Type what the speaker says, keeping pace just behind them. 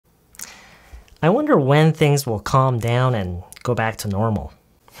I wonder when things will calm down and go back to normal.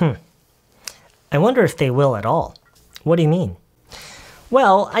 I wonder if they will at all. What do you mean?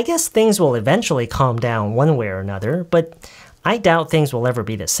 Well, I guess things will eventually calm down one way or another, but I doubt things will ever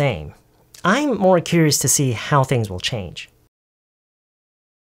be the same. I'm more curious to see how things will change.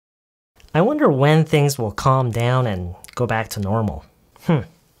 I wonder when things will calm down and go back to normal.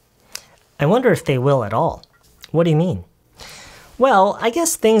 I wonder if they will at all. What do you mean? Well, I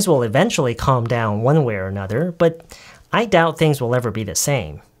guess things will eventually calm down one way or another, but I doubt things will ever be the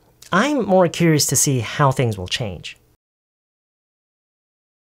same. I'm more curious to see how things will change.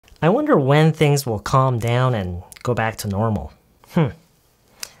 I wonder when things will calm down and go back to normal.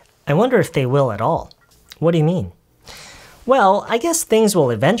 I wonder if they will at all. What do you mean? Well, I guess things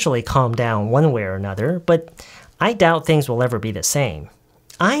will eventually calm down one way or another, but I doubt things will ever be the same.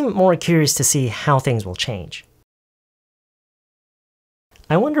 I'm more curious to see how things will change.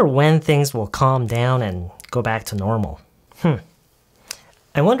 I wonder when things will calm down and go back to normal.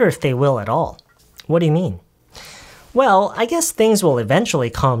 I wonder if they will at all. What do you mean? Well, I guess things will eventually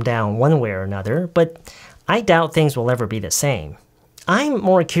calm down one way or another, but I doubt things will ever be the same. I'm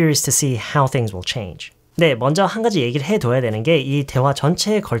more curious to see how things will change. 네, 먼저 한 가지 얘기를 해둬야 되는 게 이 대화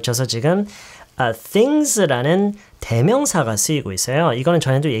전체에 걸쳐서 지금 things라는 대명사가 쓰이고 있어요. 이거는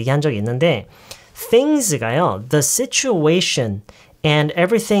전에도 얘기한 적이 있는데 things가요, the situation and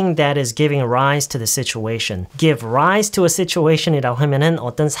everything that is giving rise to the situation. give rise to a situation이라고 하면은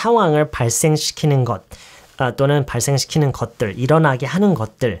어떤 상황을 발생시키는 것 또는 발생시키는 것들, 일어나게 하는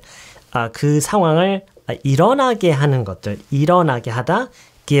것들, 그 상황을 일어나게 하는 것들, 일어나게 하다,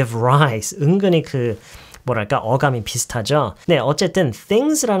 give rise, 은근히 뭐랄까 어감이 비슷하죠. 네, 어쨌든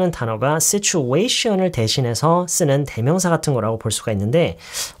things라는 단어가 situation을 대신해서 쓰는 대명사 같은 거라고 볼 수가 있는데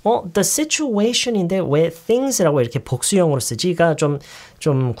the situation인데 왜 things라고 이렇게 복수형으로 쓰지가 좀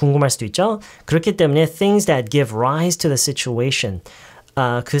궁금할 수도 있죠. 그렇기 때문에 things that give rise to the situation,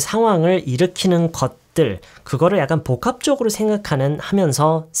 그 상황을 일으키는 것들, 그거를 약간 복합적으로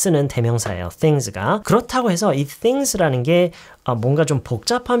하면서 쓰는 대명사예요. things가. 그렇다고 해서 이 things라는 게 뭔가 좀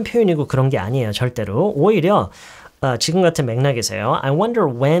복잡한 표현이고 그런 게 아니에요. 절대로. 오히려 지금 같은 맥락에서요. I wonder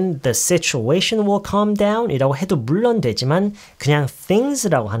when the situation will calm down 이라고 해도 물론 되지만 그냥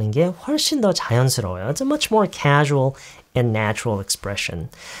things라고 하는 게 훨씬 더 자연스러워요. It's a much more casual and natural expression.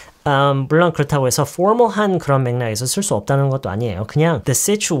 물론 그렇다고 해서 formal한 그런 맥락에서 쓸 수 없다는 것도 아니에요. 그냥 the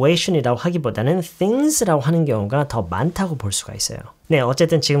situation이라고 하기보다는 things라고 하는 경우가 더 많다고 볼 수가 있어요. 네,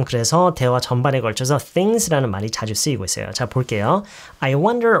 어쨌든 지금 그래서 대화 전반에 걸쳐서 things라는 말이 자주 쓰이고 있어요. 자, 볼게요. I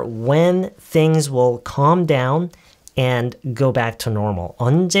wonder when things will calm down and go back to normal.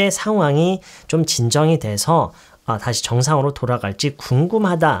 언제 상황이 좀 진정이 돼서 다시 정상으로 돌아갈지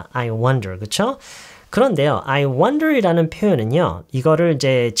궁금하다. I wonder, 그쵸? 그런데요, I wonder이라는 표현은요, 이거를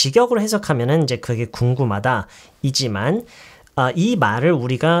이제 직역으로 해석하면은 이제 그게 궁금하다 이지만, 이 말을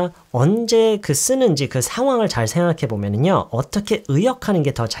우리가 언제 쓰는지 그 상황을 잘 생각해 보면은요, 어떻게 의역하는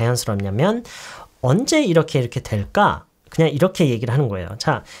게 더 자연스럽냐면, 언제 이렇게 될까? 그냥 이렇게 얘기를 하는 거예요.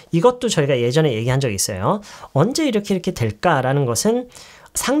 자, 이것도 저희가 예전에 얘기한 적이 있어요. 언제 이렇게 될까라는 것은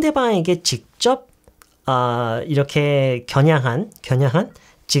상대방에게 직접, 이렇게 겨냥한,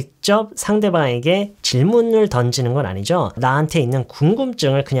 직접 상대방에게 질문을 던지는 건 아니죠. 나한테 있는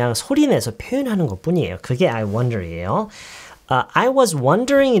궁금증을 그냥 소리내서 표현하는 것뿐이에요. 그게 I wonder이에요. I was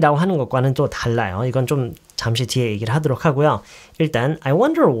wondering 이라고 하는 것과는 또 달라요. 이건 좀 잠시 뒤에 얘기를 하도록 하고요. 일단 I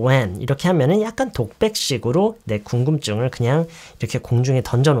wonder when 이렇게 하면은 약간 독백식으로 내 궁금증을 그냥 이렇게 공중에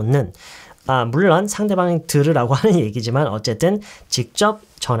던져놓는, 물론 상대방이 들으라고 하는 얘기지만 어쨌든 직접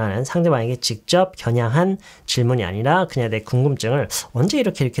전하는, 상대방에게 직접 겨냥한 질문이 아니라 그냥 내 궁금증을 언제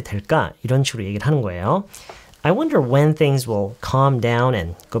이렇게 될까? 이런 식으로 얘기를 하는 거예요. I wonder when things will calm down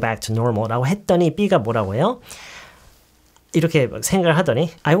and go back to normal 라고 했더니 B가 뭐라고 해요? 이렇게 생각을 하더니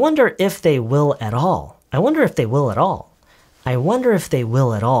I wonder if they will at all. I wonder if they will at all. I wonder if they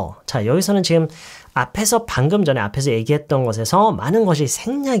will at all. 자, 여기서는 지금 방금 전에 앞에서 얘기했던 것에서 많은 것이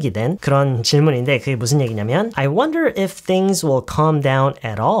생략이 된 그런 질문인데 그게 무슨 얘기냐면 I wonder if things will calm down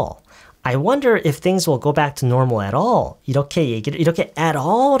at all. I wonder if things will go back to normal at all. 이렇게 at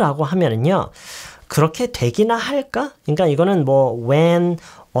all라고 하면은요. 그렇게 되기나 할까? 그러니까 이거는 when,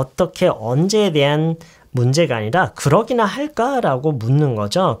 어떻게, 언제에 대한 문제가 아니라 그러기나 할까라고 묻는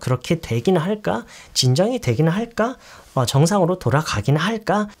거죠. 그렇게 되기나 할까? 진정이 되기나 할까? 정상으로 돌아가기나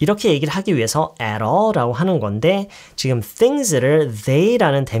할까? 이렇게 얘기를 하기 위해서 at all라고 하는 건데 지금 things를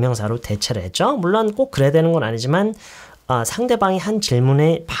they라는 대명사로 대체를 했죠. 물론 꼭 그래야 되는 건 아니지만 상대방이 한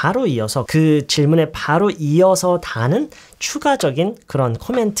질문에 바로 이어서 그 질문에 바로 이어서 다는 추가적인 그런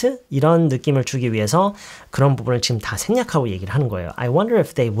코멘트 이런 느낌을 주기 위해서 그런 부분을 지금 다 생략하고 얘기를 하는 거예요. I wonder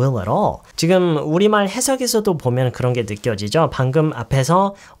if they will at all. 지금 우리말 해석에서도 보면 그런 게 느껴지죠. 방금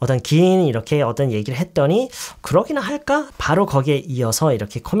앞에서 어떤 긴 이렇게 어떤 얘기를 했더니 그러기나 할까? 바로 거기에 이어서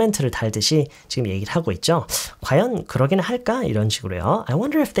이렇게 코멘트를 달듯이 지금 얘기를 하고 있죠. 과연 그러기나 할까? 이런 식으로요. I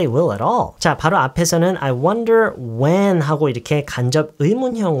wonder if they will at all. 자, 바로 앞에서는 I wonder when 하고 이렇게 간접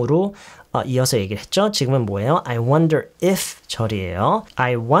의문형으로 이어서 얘기를 했죠. 지금은 뭐예요? I wonder if 절이에요.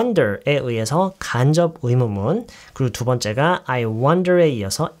 I wonder에 의해서 간접 의문문 그리고 두 번째가 I wonder에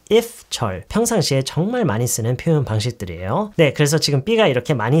이어서 if 절 평상시에 정말 많이 쓰는 표현 방식들이에요. 네, 그래서 지금 B가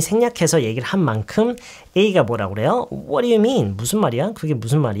이렇게 많이 생략해서 얘기를 한 만큼 A가 뭐라고 그래요? What do you mean? 무슨 말이야? 그게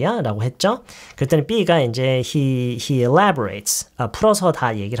무슨 말이야? 라고 했죠. 그랬더니 B가 이제 he elaborates 풀어서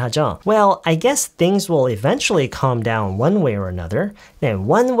다 얘기를 하죠. Well, I guess things will eventually calm down one way or another. 네,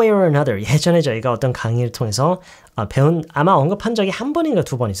 one way or another. 예전에 저희가 어떤 강의를 통해서 배운 아마 언급한 적이 한 번인가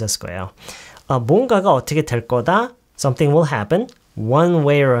두 번 있었을 거예요. 뭔가가 어떻게 될 거다. Something will happen. One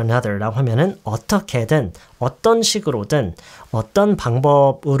way or another 라고 하면은 어떻게든 어떤 식으로든 어떤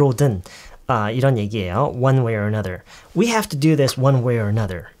방법으로든 이런 얘기예요. One way or another. We have to do this one way or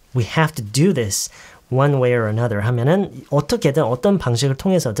another. We have to do this one way or another 하면은 어떻게든 어떤 방식을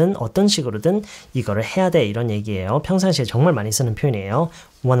통해서든 어떤 식으로든 이거를 해야 돼 이런 얘기예요. 평상시에 정말 많이 쓰는 표현이에요.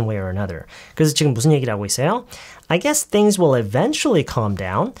 One way or another. 그래서 지금 무슨 얘기를 하고 있어요? I guess things will eventually calm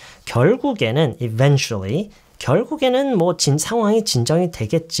down. 결국에는 결국에는 뭐 상황이 진정이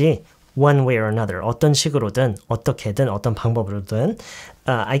되겠지. One way or another. 어떤 식으로든 어떻게든 어떤 방법으로든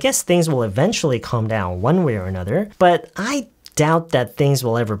I guess things will eventually calm down one way or another. But I doubt that things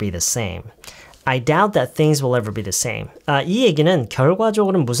will ever be the same. I doubt that things will ever be the same. 이 얘기는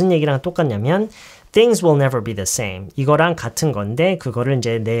결과적으로는 무슨 얘기랑 똑같냐면 things will never be the same. 이거랑 같은 건데 그거를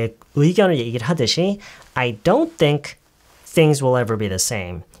이제 내 의견을 얘기를 하듯이 I don't think things will ever be the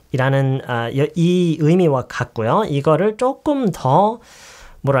same. 이라는 이 의미와 같고요. 이거를 조금 더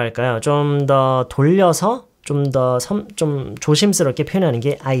뭐랄까요? 좀 더 돌려서 좀 조심스럽게 표현하는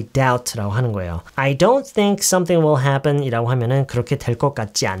게 I doubt라고 하는 거예요. I don't think something will happen 이라고 하면은 그렇게 될 것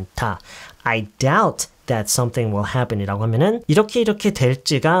같지 않다. I doubt that something will happen 이라고 하면은 이렇게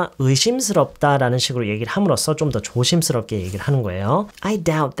될지가 의심스럽다라는 식으로 얘기를 함으로써 좀 더 조심스럽게 얘기를 하는 거예요. I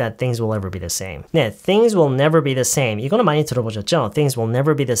doubt that things will ever be the same. 네, things will never be the same. 이거는 많이 들어보셨죠? Things will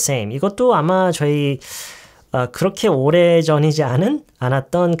never be the same. 이것도 아마 저희 그렇게 오래전이지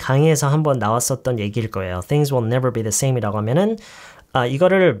않았던 강의에서 한번 나왔었던 얘기일 거예요. Things will never be the same 이라고 하면은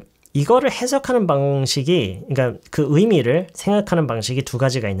이거를 해석하는 방식이 그러니까 그 의미를 생각하는 방식이 두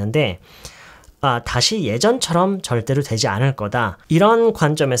가지가 있는데 다시 예전처럼 절대로 되지 않을 거다. 이런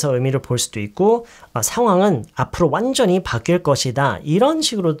관점에서 의미를 볼 수도 있고 상황은 앞으로 완전히 바뀔 것이다. 이런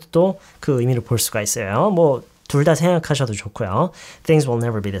식으로도 그 의미를 볼 수가 있어요. 뭐 둘 다 생각하셔도 좋고요. Things will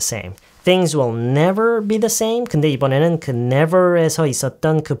never be the same. Things will never be the same. 근데 이번에는 그 never에서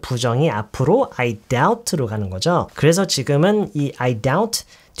있었던 그 부정이 앞으로 I doubt로 가는 거죠. 그래서 지금은 이 I doubt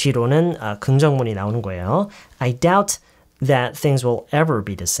뒤로는 긍정문이 나오는 거예요. I doubt that things will ever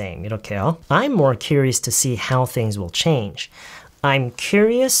be the same. 이렇게요. I'm more curious to see how things will change. I'm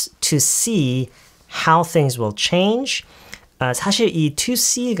curious to see how things will change. 사실 이 to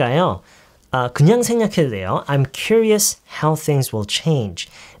see가요. 그냥 생략해도 돼요. I'm curious how things will change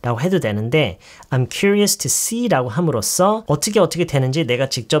라고 해도 되는데 I'm curious to see 라고 함으로써 어떻게 되는지 내가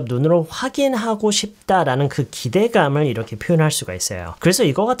직접 눈으로 확인하고 싶다라는 그 기대감을 이렇게 표현할 수가 있어요. 그래서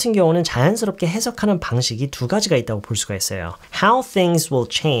이거 같은 경우는 자연스럽게 해석하는 방식이 두 가지가 있다고 볼 수가 있어요. How things will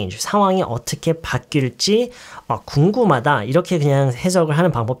change. 상황이 어떻게 바뀔지 궁금하다. 이렇게 그냥 해석을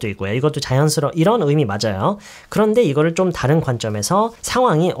하는 방법도 있고요. 이것도 이런 의미 맞아요. 그런데 이거를 좀 다른 관점에서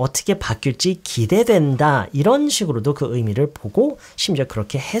상황이 어떻게 바뀔지 기대된다. 이런 식으로도 그 의미를 보고 심지어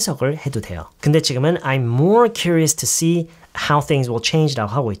그렇게 해석을 해도 돼요. 근데 지금은 I'm more curious to see how things will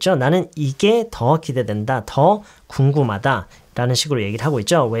change라고 하고 있죠. 나는 이게 더 기대된다. 더 궁금하다. 라는 식으로 얘기를 하고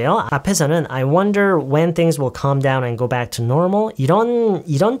있죠. 왜요? 앞에서는 I wonder when things will calm down and go back to normal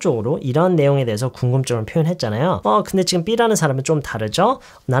이런 쪽으로 이런 내용에 대해서 궁금증을 표현했잖아요. 근데 지금 B라는 사람은 좀 다르죠.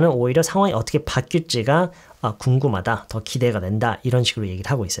 나는 오히려 상황이 어떻게 바뀔지가 궁금하다, 더 기대가 된다 이런 식으로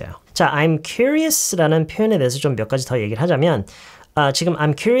얘기를 하고 있어요. 자, I'm curious라는 표현에 대해서 좀 몇 가지 더 얘기를 하자면 지금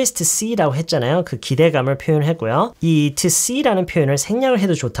I'm curious to see라고 했잖아요. 그 기대감을 표현했고요. 이 to see라는 표현을 생략을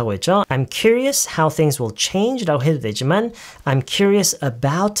해도 좋다고 했죠. I'm curious how things will change라고 해도 되지만 I'm curious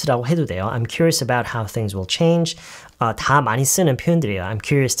about라고 해도 돼요. I'm curious about how things will change. 다 많이 쓰는 표현들이에요. I'm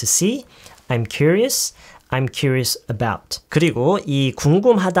curious to see, I'm curious about. 그리고 이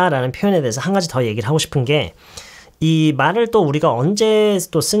궁금하다라는 표현에 대해서 한 가지 더 얘기를 하고 싶은 게 이 말을 또 우리가 언제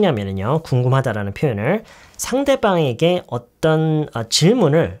또 쓰냐면요. 궁금하다라는 표현을 상대방에게 어떤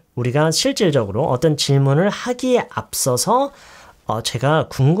질문을 우리가 실질적으로 어떤 질문을 하기에 앞서서 제가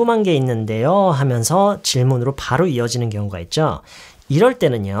궁금한 게 있는데요 하면서 질문으로 바로 이어지는 경우가 있죠. 이럴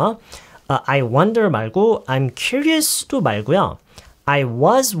때는요. I wonder 말고 I'm curious도 말고요. I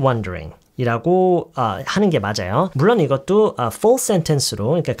was wondering 이라고 하는 게 맞아요. 물론 이것도 full sentence로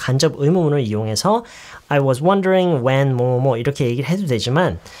그러니까 간접 의문문을 이용해서 I was wondering when 뭐 이렇게 얘기를 해도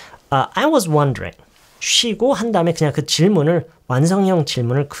되지만 I was wondering 쉬고 한 다음에 그냥 그 질문을 완성형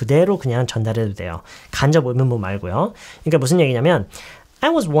질문을 그대로 그냥 전달해도 돼요. 간접 의문문 말고요. 그러니까 무슨 얘기냐면 I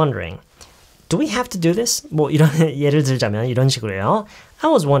was wondering Do we have to do this? 뭐 이런 예를 들자면 이런 식으로요.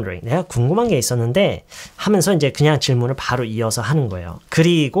 I was wondering. 내가 궁금한 게 있었는데 하면서 이제 그냥 질문을 바로 이어서 하는 거예요.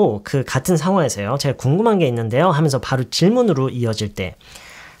 그리고 그 같은 상황에서요. 제가 궁금한 게 있는데요 하면서 바로 질문으로 이어질 때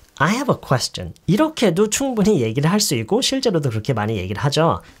I have a question. 이렇게도 충분히 얘기를 할 수 있고 실제로도 그렇게 많이 얘기를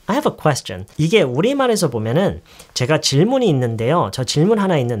하죠. I have a question. 이게 우리말에서 보면은 제가 질문이 있는데요. 저 질문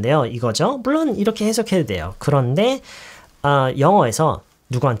하나 있는데요. 이거죠. 물론 이렇게 해석해도 돼요. 그런데 영어에서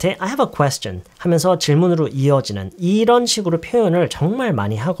누구한테 I have a question 하면서 질문으로 이어지는 이런 식으로 표현을 정말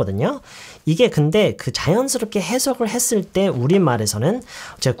많이 하거든요. 이게 근데 그 자연스럽게 해석을 했을 때 우리말에서는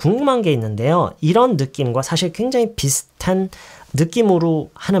제가 궁금한 게 있는데요. 이런 느낌과 사실 굉장히 비슷한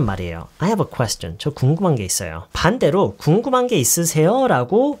느낌으로 하는 말이에요. I have a question. 저 궁금한 게 있어요. 반대로 궁금한 게 있으세요?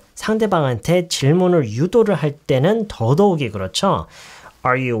 라고 상대방한테 질문을 유도를 할 때는 더더욱이 그렇죠.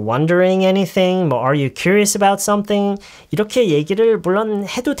 Are you wondering anything? 뭐 Are you curious about something? 이렇게 얘기를 물론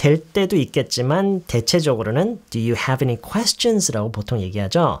해도 될 때도 있겠지만 대체적으로는 Do you have any questions? 라고 보통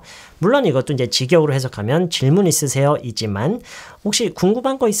얘기하죠. 물론 이것도 이제 직역으로 해석하면 질문 있으세요? 이지만 혹시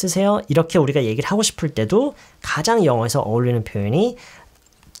궁금한 거 있으세요? 이렇게 우리가 얘기를 하고 싶을 때도 가장 영어에서 어울리는 표현이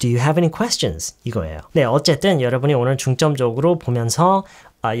Do you have any questions? 이거예요. 네, 어쨌든 여러분이 오늘 중점적으로 보면서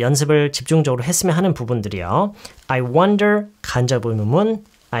연습을 집중적으로 했으면 하는 부분들이요. I wonder, 간접 의문문.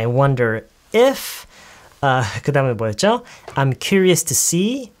 I wonder if, 그 다음에 뭐였죠? I'm curious to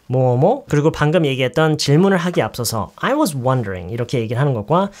see, 뭐뭐. 그리고 방금 얘기했던 질문을 하기 앞서서 I was wondering 이렇게 얘기를 하는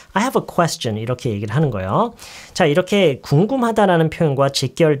것과 I have a question 이렇게 얘기를 하는 거예요. 자, 이렇게 궁금하다라는 표현과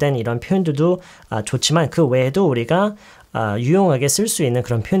직결된 이런 표현들도 좋지만 그 외에도 우리가 유용하게 쓸 수 있는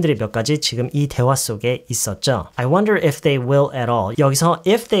그런 표현들이 몇 가지 지금 이 대화 속에 있었죠. I wonder if they will at all. 여기서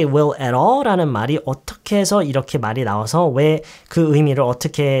if they will at all 라는 말이 어떻게 해서 이렇게 말이 나와서 왜 그 의미를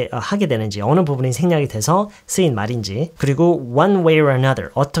어떻게 하게 되는지 어느 부분이 생략이 돼서 쓰인 말인지 그리고 one way or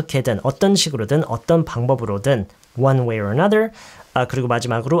another 어떻게든 어떤 식으로든 어떤 방법으로든 one way or another 그리고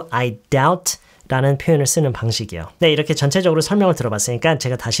마지막으로 I doubt 라는 표현을 쓰는 방식이요. 네, 이렇게 전체적으로 설명을 들어봤으니까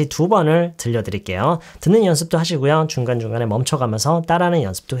제가 다시 2번을 들려드릴게요. 듣는 연습도 하시고요. 중간중간에 멈춰가면서 따라하는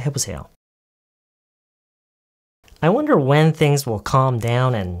연습도 해보세요. I wonder when things will calm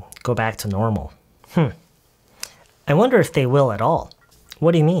down and go back to normal. I wonder if they will at all.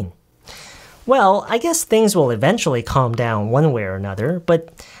 What do you mean? Well, I guess things will eventually calm down one way or another, but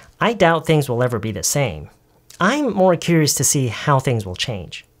I doubt things will ever be the same. I'm more curious to see how things will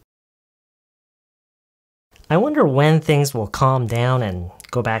change. I wonder when things will calm down and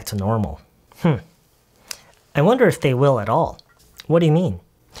go back to normal. I wonder if they will at all. What do you mean?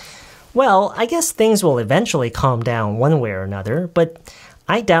 Well, I guess things will eventually calm down one way or another, but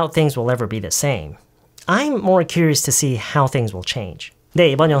I doubt things will ever be the same. I'm more curious to see how things will change. 네,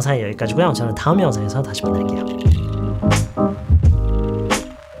 이번 영상은 여기까지고요. 저는 다음 영상에서 다시 만날게요.